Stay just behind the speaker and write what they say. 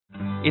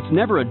It's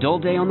never a dull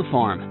day on the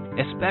farm,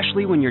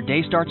 especially when your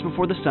day starts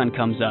before the sun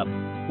comes up.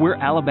 We're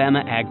Alabama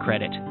Ag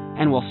Credit,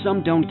 and while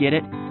some don't get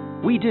it,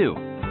 we do.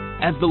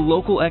 As the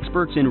local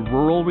experts in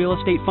rural real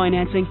estate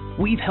financing,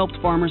 we've helped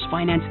farmers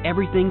finance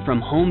everything from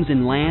homes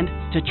and land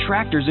to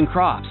tractors and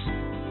crops.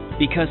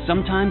 Because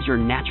sometimes your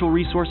natural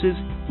resources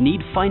need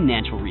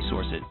financial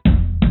resources.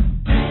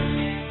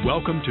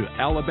 Welcome to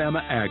Alabama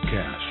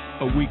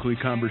AgCast, a weekly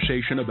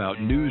conversation about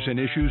news and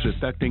issues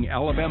affecting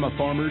Alabama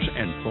farmers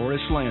and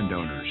forest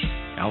landowners.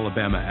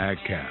 Alabama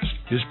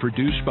AgCast is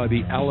produced by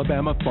the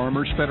Alabama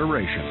Farmers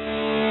Federation.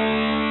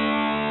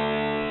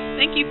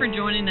 Thank you for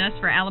joining us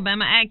for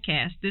Alabama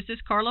AgCast. This is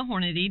Carla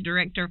Hornady,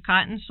 Director of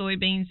Cotton,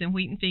 Soybeans, and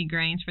Wheat and Feed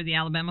Grains for the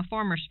Alabama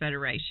Farmers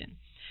Federation.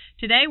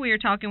 Today we are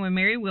talking with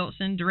Mary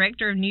Wilson,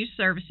 Director of News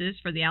Services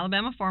for the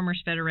Alabama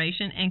Farmers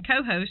Federation and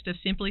co-host of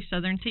Simply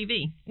Southern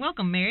TV.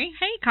 Welcome, Mary.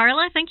 Hey,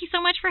 Carla. Thank you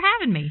so much for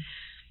having me.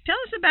 Tell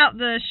us about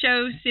the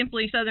show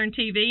Simply Southern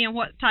TV and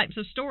what types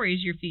of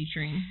stories you're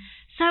featuring.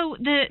 So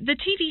the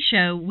TV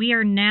show, we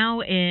are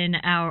now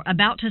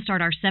about to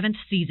start our 7th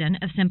season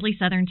of Simply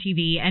Southern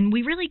TV, and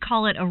we really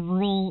call it a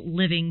rural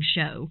living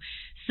show.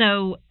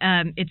 So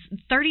it's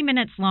 30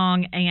 minutes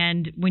long,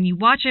 and when you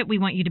watch it, we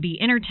want you to be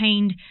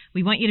entertained,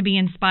 we want you to be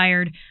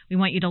inspired, we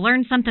want you to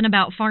learn something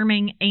about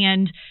farming,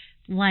 and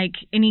like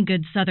any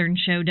good Southern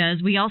show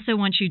does, we also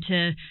want you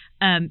to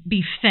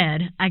be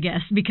fed, I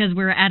guess, because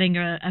we're adding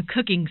a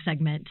cooking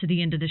segment to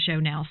the end of the show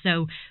now.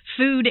 So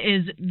food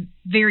is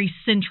very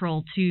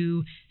central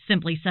to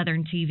Simply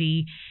Southern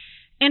TV.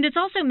 And it's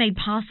also made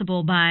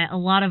possible by a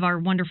lot of our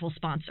wonderful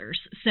sponsors.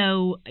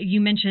 So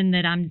you mentioned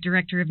that I'm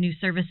Director of News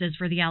Services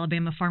for the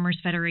Alabama Farmers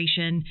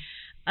Federation.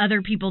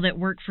 Other people that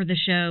work for the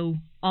show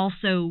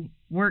also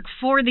work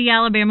for the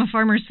Alabama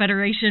Farmers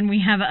Federation.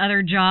 We have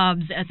other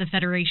jobs at the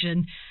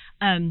Federation.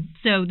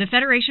 So the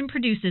Federation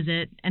produces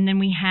it, and then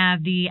we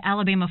have the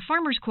Alabama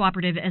Farmers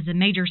Cooperative as a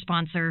major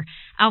sponsor,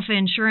 Alpha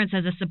Insurance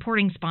as a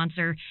supporting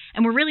sponsor,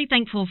 and we're really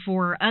thankful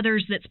for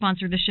others that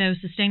sponsor the show,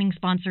 sustaining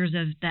sponsors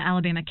of the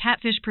Alabama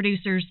catfish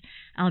producers,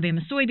 Alabama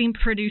soybean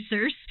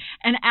producers,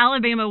 and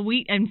Alabama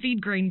wheat and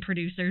feed grain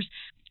producers.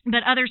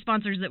 But other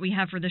sponsors that we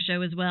have for the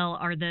show as well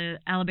are the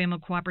Alabama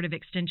Cooperative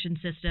Extension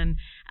System,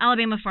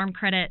 Alabama Farm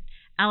Credit,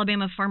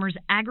 Alabama Farmers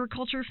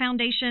Agriculture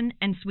Foundation,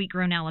 and Sweet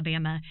Grown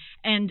Alabama.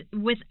 And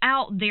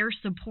without their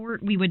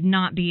support, we would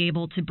not be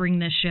able to bring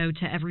this show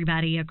to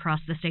everybody across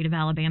the state of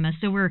Alabama.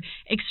 So we're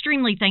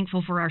extremely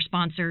thankful for our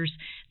sponsors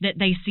that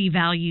they see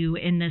value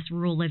in this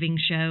rural living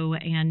show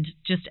and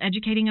just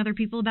educating other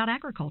people about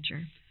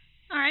agriculture.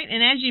 All right,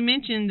 and as you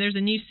mentioned, there's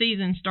a new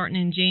season starting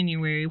in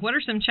January. What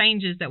are some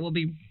changes that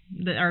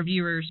our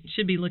viewers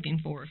should be looking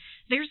for?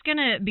 There's going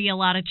to be a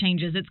lot of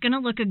changes. It's going to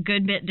look a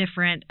good bit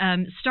different.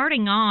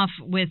 Starting off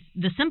with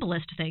the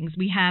simplest things,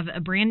 we have a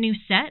brand new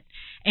set,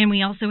 and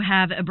we also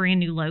have a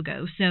brand new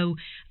logo. So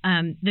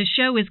the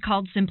show is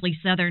called Simply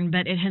Southern,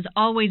 but it has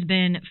always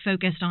been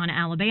focused on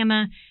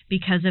Alabama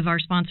because of our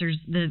sponsors,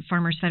 the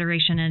Farmers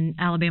Federation and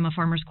Alabama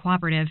Farmers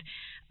Cooperative.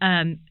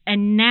 And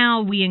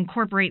now we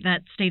incorporate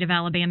that state of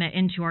Alabama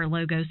into our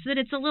logo so that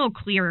it's a little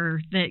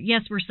clearer that,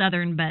 yes, we're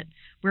Southern, but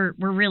we're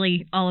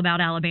really all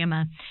about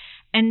Alabama.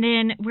 And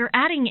then we're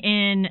adding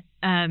in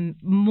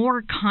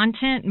more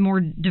content,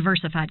 more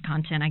diversified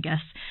content, I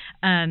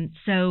guess.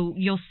 So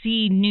you'll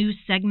see new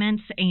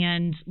segments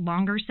and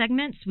longer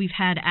segments. We've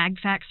had Ag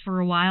Facts for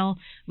a while.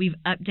 We've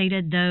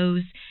updated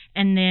those.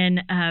 And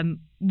then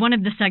one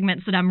of the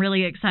segments that I'm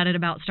really excited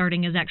about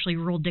starting is actually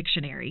Rural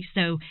Dictionary.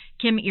 So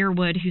Kim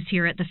Earwood, who's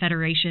here at the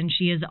Federation,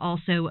 she is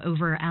also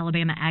over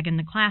Alabama Ag in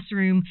the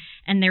Classroom,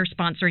 and they're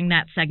sponsoring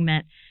that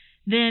segment.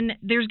 Then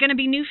there's going to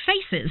be new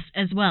faces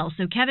as well.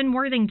 So Kevin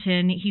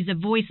Worthington, he's a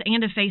voice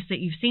and a face that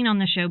you've seen on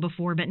the show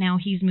before, but now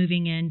he's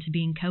moving into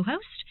being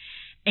co-host.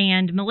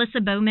 And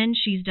Melissa Bowman,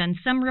 she's done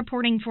some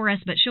reporting for us,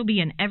 but she'll be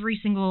in every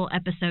single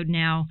episode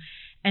now.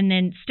 And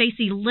then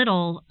Stacy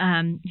Little,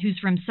 who's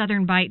from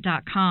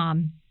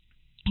SouthernBite.com.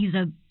 He's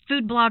a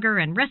food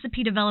blogger and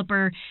recipe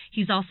developer.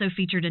 He's also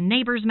featured in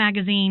Neighbors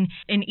magazine.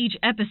 In each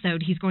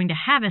episode, he's going to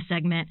have a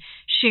segment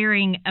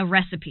sharing a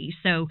recipe.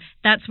 So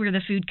that's where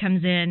the food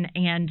comes in.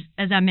 And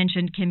as I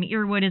mentioned, Kim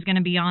Earwood is going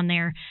to be on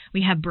there.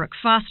 We have Brooke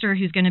Foster,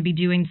 who's going to be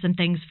doing some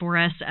things for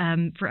us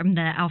from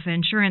the Alpha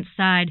Insurance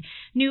side,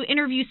 new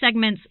interview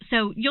segments.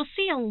 So you'll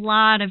see a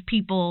lot of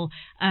people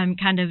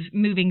kind of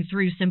moving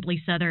through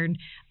Simply Southern,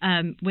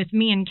 with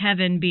me and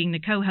Kevin being the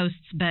co-hosts,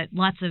 but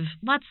lots of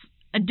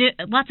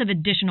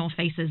additional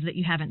faces that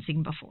you haven't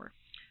seen before.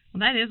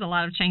 Well, that is a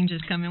lot of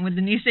changes coming with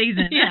the new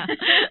season. Yeah.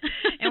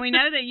 And we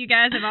know that you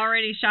guys have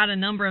already shot a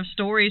number of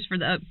stories for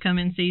the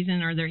upcoming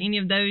season. Are there any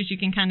of those you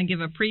can kind of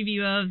give a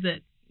preview of that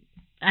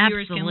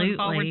viewers can look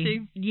forward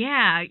to?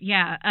 Yeah.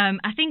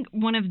 I think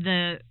one of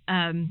the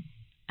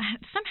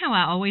somehow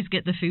I always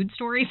get the food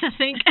stories, I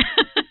think.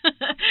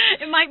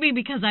 It might be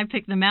because I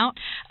picked them out.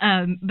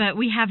 But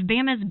we have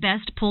Bama's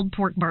Best Pulled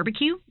Pork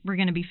Barbecue. We're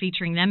going to be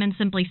featuring them in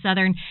Simply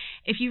Southern.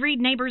 If you read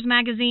Neighbors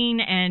Magazine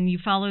and you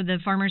follow the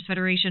Farmers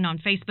Federation on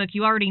Facebook,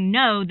 you already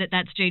know that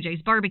that's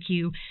JJ's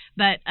Barbecue,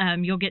 but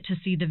you'll get to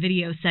see the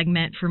video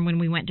segment from when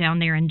we went down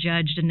there and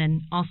judged, and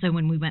then also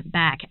when we went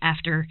back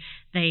after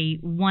they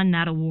won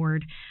that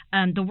award.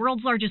 The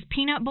world's largest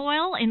peanut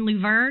boil in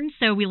Luverne,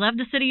 so we love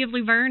the city of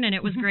Luverne, and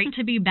it was great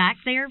to be back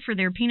there for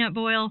their peanut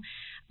boil.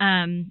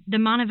 The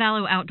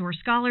Montevallo Outdoor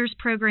Scholars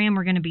Program,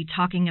 we're going to be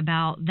talking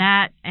about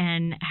that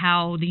and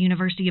how the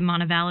University of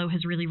Montevallo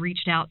has really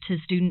reached out to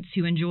students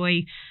who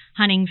enjoy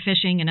hunting,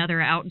 fishing, and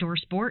other outdoor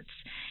sports.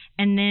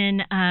 And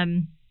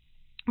then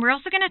we're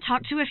also going to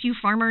talk to a few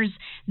farmers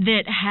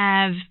that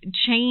have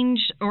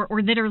changed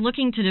or that are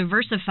looking to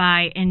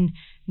diversify in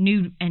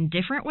new and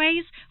different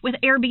ways with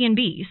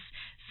Airbnbs.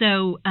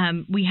 So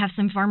we have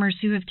some farmers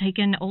who have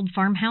taken old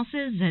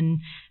farmhouses and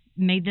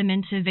made them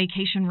into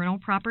vacation rental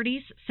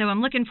properties. So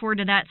I'm looking forward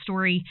to that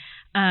story,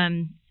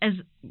 as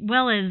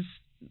well as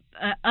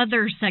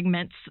other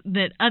segments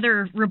that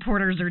other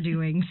reporters are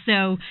doing.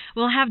 So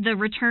we'll have the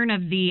return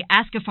of the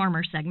Ask a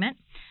Farmer segment.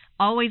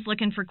 Always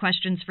looking for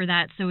questions for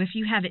that. So if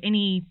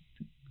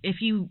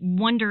you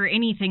wonder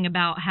anything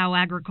about how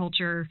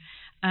agriculture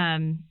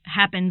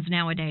happens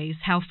nowadays,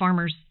 how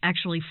farmers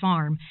actually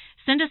farm,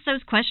 send us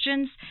those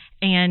questions,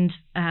 and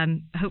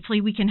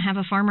hopefully we can have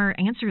a farmer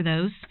answer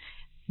those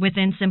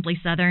within Simply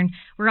Southern.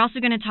 We're also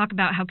going to talk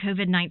about how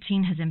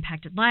COVID-19 has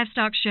impacted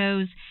livestock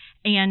shows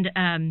and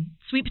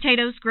sweet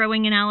potatoes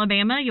growing in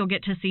Alabama. You'll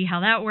get to see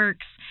how that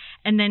works.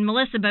 And then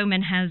Melissa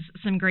Bowman has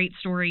some great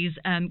stories.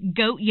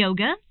 Goat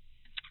yoga.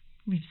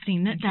 We've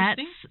seen that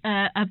that's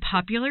a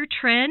popular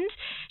trend.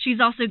 She's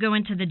also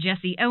going to the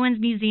Jesse Owens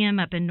Museum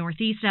up in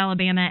Northeast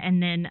Alabama,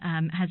 and then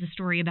has a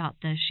story about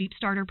the Sheep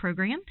Starter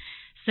program.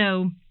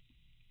 So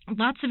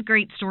lots of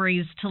great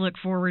stories to look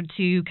forward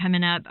to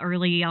coming up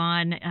early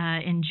on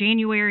in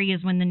January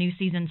is when the new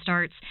season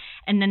starts.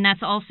 And then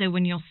that's also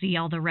when you'll see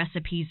all the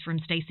recipes from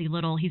Stacy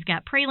Little. He's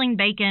got praline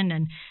bacon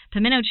and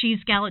pimento cheese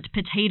scalloped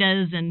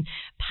potatoes and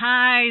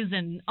pies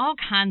and all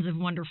kinds of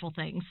wonderful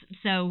things.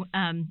 So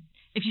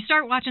if you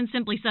start watching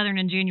Simply Southern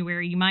in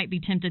January, you might be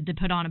tempted to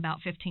put on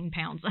about 15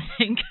 pounds, I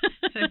think.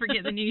 So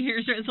forget the New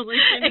Year's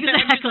resolution.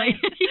 Exactly.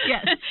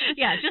 Yes.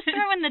 Yeah, just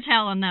throw in the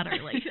towel on that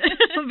early.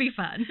 It'll be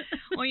fun.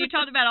 Well, you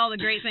talked about all the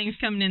great things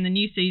coming in the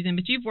new season,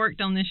 but you've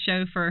worked on this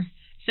show for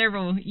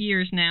several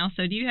years now.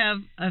 So do you have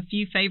a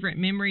few favorite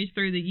memories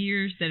through the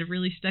years that have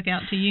really stuck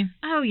out to you?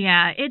 Oh,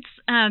 yeah.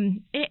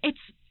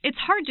 It's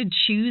hard to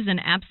choose an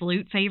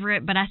absolute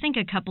favorite, but I think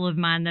a couple of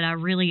mine that I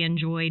really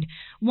enjoyed.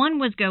 One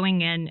was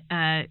going and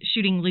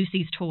shooting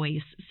Lucy's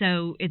Toys.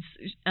 So it's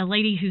a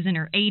lady who's in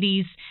her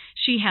 80s.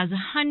 She has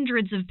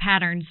hundreds of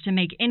patterns to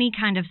make any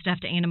kind of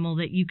stuffed animal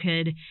that you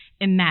could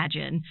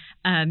imagine,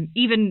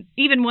 even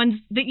ones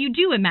that you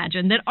do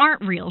imagine that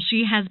aren't real.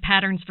 She has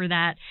patterns for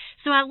that.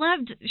 So I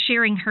loved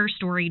sharing her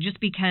story just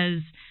because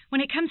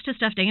when it comes to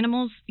stuffed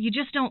animals, you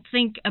just don't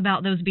think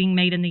about those being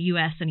made in the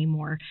U.S.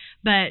 anymore.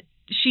 But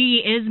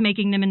she is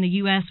making them in the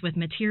U.S. with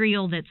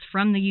material that's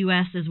from the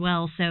U.S. as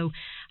well. So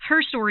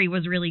her story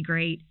was really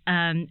great.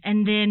 And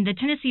then the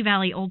Tennessee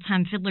Valley Old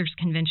Time Fiddlers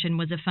Convention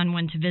was a fun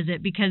one to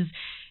visit because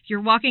you're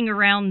walking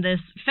around this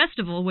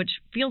festival, which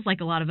feels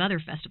like a lot of other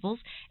festivals,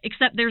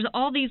 except there's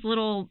all these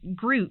little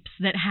groups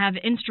that have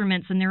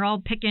instruments, and they're all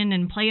picking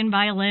and playing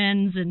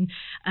violins, and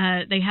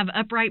they have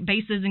upright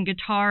basses and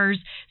guitars.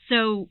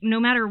 So no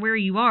matter where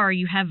you are,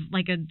 you have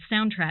like a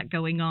soundtrack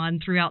going on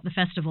throughout the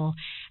festival.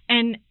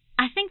 And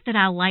I think that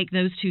I like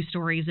those two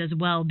stories as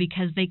well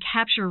because they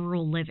capture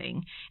rural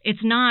living.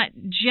 It's not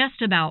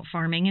just about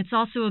farming. It's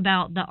also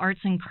about the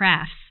arts and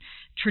crafts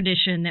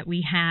tradition that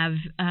we have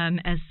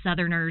as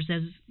Southerners,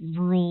 as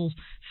rural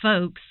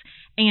folks,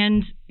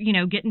 and, you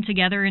know, getting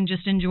together and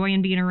just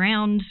enjoying being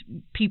around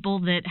people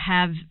that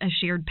have a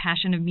shared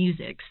passion of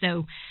music.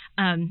 So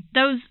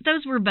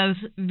those were both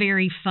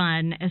very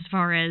fun as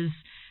far as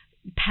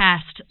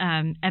past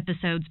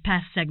episodes,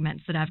 past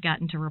segments that I've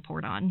gotten to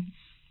report on.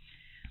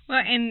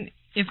 Well, and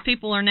if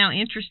people are now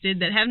interested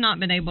that have not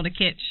been able to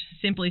catch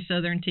Simply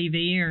Southern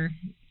TV, or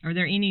are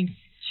there any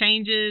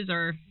changes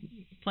or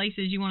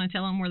places you want to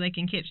tell them where they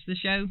can catch the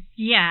show?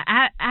 Yeah,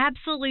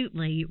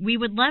 absolutely. We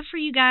would love for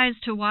you guys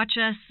to watch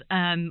us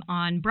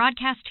on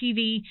broadcast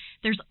TV.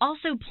 There's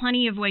also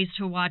plenty of ways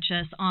to watch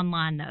us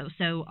online, though.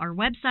 So our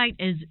website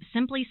is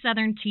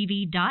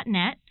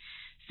simplysouthern.tv.net.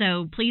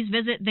 So please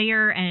visit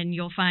there, and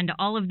you'll find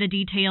all of the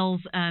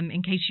details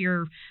in case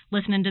you're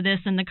listening to this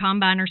in the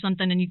combine or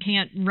something and you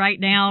can't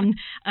write down.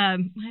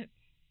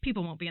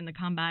 People won't be in the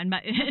combine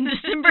in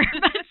December,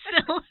 but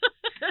still,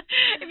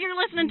 if you're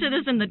listening to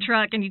this in the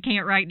truck and you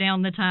can't write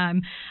down the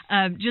time,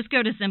 just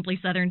go to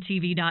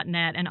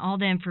simplysouthern.tv.net, and all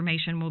the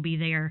information will be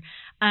there.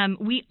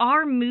 We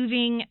are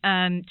moving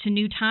to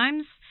new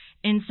times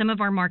in some of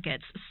our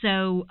markets.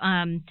 So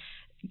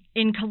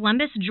in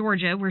Columbus,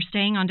 Georgia, we're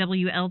staying on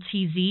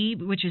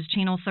WLTZ, which is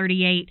Channel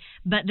 38,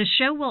 but the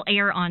show will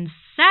air on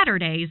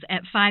Saturdays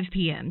at 5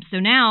 p.m. So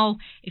now,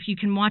 if you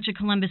can watch a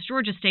Columbus,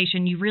 Georgia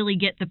station, you really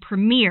get the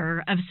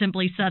premiere of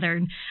Simply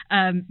Southern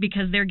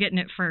because they're getting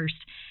it first.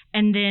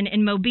 And then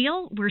in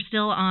Mobile, we're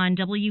still on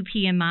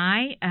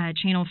WPMI,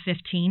 Channel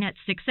 15 at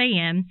 6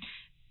 a.m.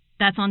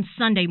 That's on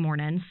Sunday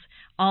mornings.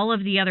 All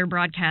of the other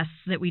broadcasts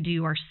that we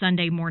do are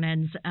Sunday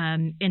mornings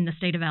in the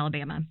state of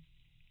Alabama.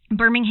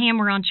 Birmingham,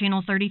 we're on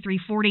Channel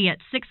 3340 at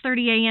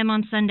 6:30 a.m.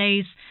 on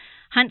Sundays.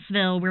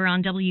 Huntsville, we're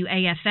on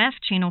WAFF,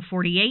 Channel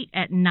 48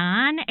 at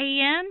 9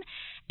 a.m.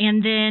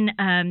 And then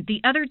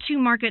the other two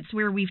markets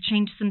where we've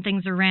changed some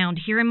things around,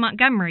 here in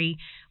Montgomery,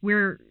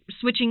 we're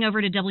switching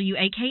over to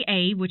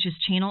WAKA, which is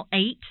Channel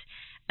 8,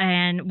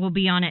 and we'll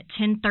be on at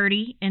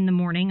 10:30 in the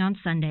morning on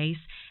Sundays.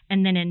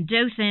 And then in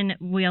Dothan,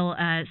 we'll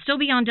still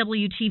be on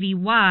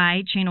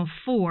WTVY, Channel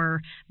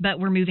 4, but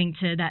we're moving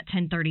to that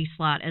 10:30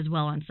 slot as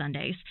well on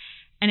Sundays.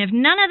 And if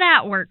none of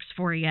that works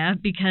for you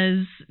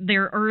because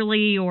they're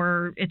early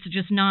or it's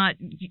just not,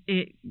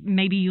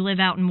 maybe you live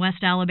out in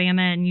West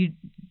Alabama and you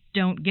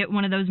don't get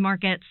one of those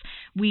markets,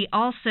 we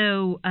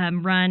also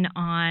run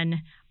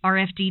on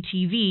RFD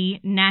TV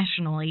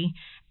nationally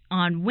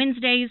on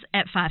Wednesdays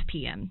at 5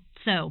 p.m.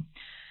 So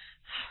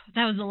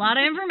that was a lot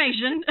of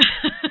information.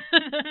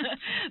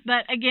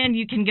 But again,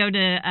 you can go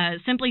to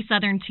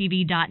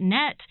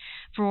simplysouthern.tv.net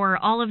for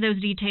all of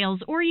those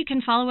details, or you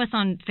can follow us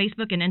on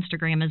Facebook and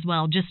Instagram as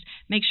well. Just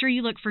make sure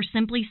you look for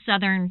Simply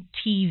Southern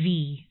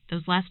TV.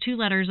 Those last two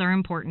letters are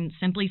important,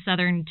 Simply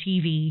Southern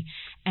TV,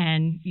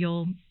 and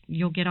you'll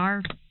get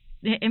our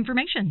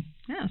information.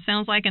 Yeah,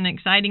 sounds like an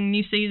exciting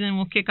new season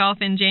will kick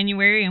off in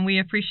January, and we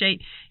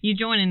appreciate you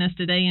joining us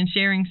today and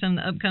sharing some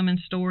of the upcoming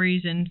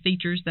stories and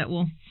features that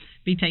will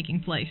be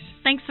taking place.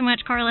 Thanks so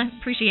much, Carla.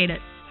 Appreciate it.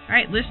 All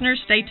right,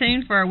 listeners, stay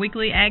tuned for our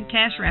weekly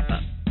AgCast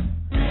wrap-up.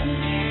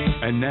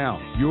 And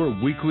now, your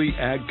weekly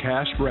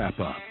AgCast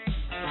wrap-up.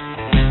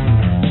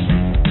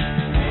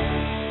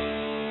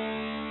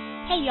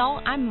 Hey y'all,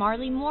 I'm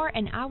Marley Moore,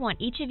 and I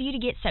want each of you to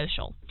get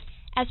social.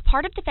 As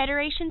part of the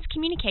Federation's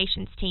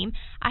communications team,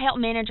 I help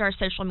manage our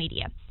social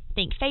media.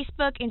 Think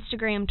Facebook,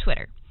 Instagram,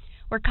 Twitter.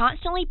 We're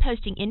constantly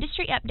posting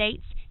industry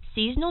updates,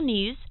 seasonal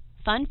news,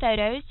 fun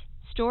photos,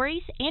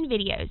 stories, and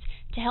videos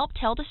to help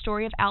tell the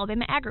story of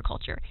Alabama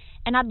agriculture,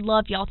 and I'd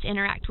love y'all to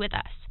interact with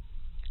us.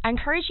 I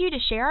encourage you to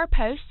share our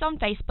posts on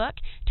Facebook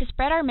to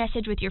spread our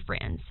message with your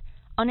friends.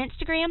 On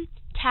Instagram,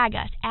 tag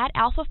us at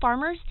Alpha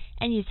Farmers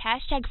and use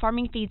hashtag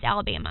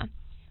FarmingFeedsAlabama.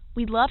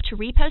 We'd love to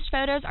repost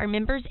photos our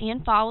members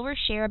and followers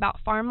share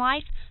about farm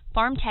life,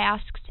 farm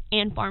tasks,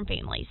 and farm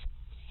families.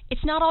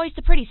 It's not always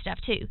the pretty stuff,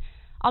 too.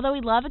 Although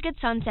we love a good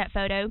sunset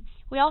photo,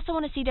 we also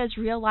want to see those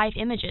real-life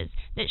images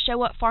that show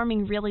what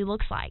farming really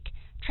looks like.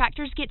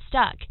 Tractors get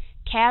stuck.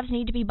 Calves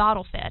need to be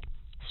bottle-fed.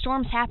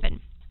 Storms happen.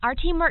 Our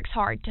team works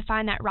hard to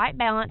find that right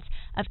balance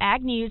of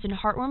ag news and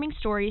heartwarming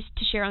stories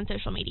to share on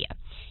social media.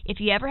 If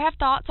you ever have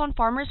thoughts on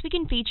farmers we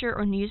can feature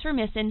or news we're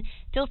missing,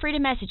 feel free to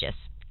message us.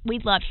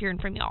 We'd love hearing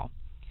from y'all.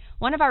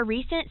 One of our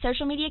recent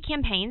social media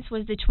campaigns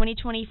was the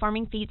 2020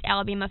 Farming Feeds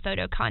Alabama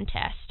Photo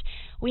Contest.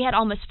 We had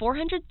almost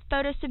 400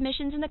 photo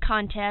submissions in the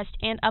contest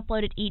and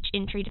uploaded each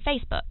entry to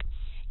Facebook.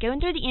 Going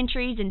through the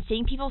entries and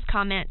seeing people's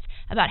comments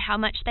about how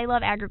much they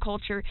love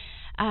agriculture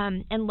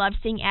and love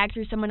seeing ag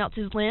through someone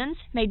else's lens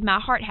made my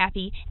heart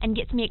happy and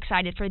gets me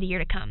excited for the year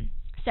to come.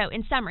 So,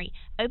 in summary,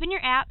 open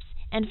your apps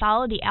and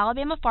follow the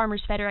Alabama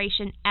Farmers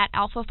Federation at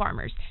Alpha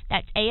Farmers.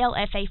 That's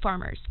ALFA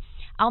Farmers.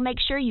 I'll make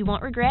sure you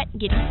won't regret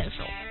getting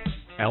social.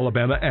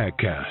 Alabama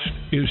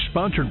AgCast is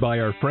sponsored by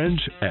our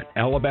friends at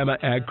Alabama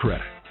Ag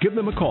Credit. Give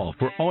them a call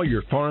for all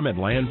your farm and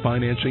land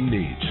financing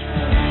needs.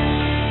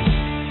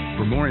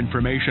 For more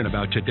information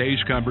about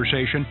today's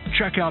conversation,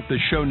 check out the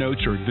show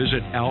notes or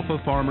visit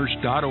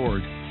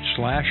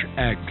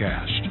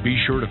alphafarmers.org/agcast. Be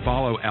sure to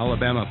follow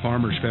Alabama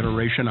Farmers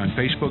Federation on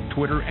Facebook,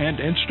 Twitter, and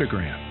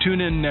Instagram.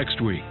 Tune in next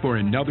week for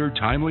another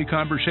timely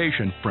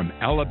conversation from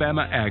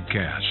Alabama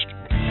AgCast.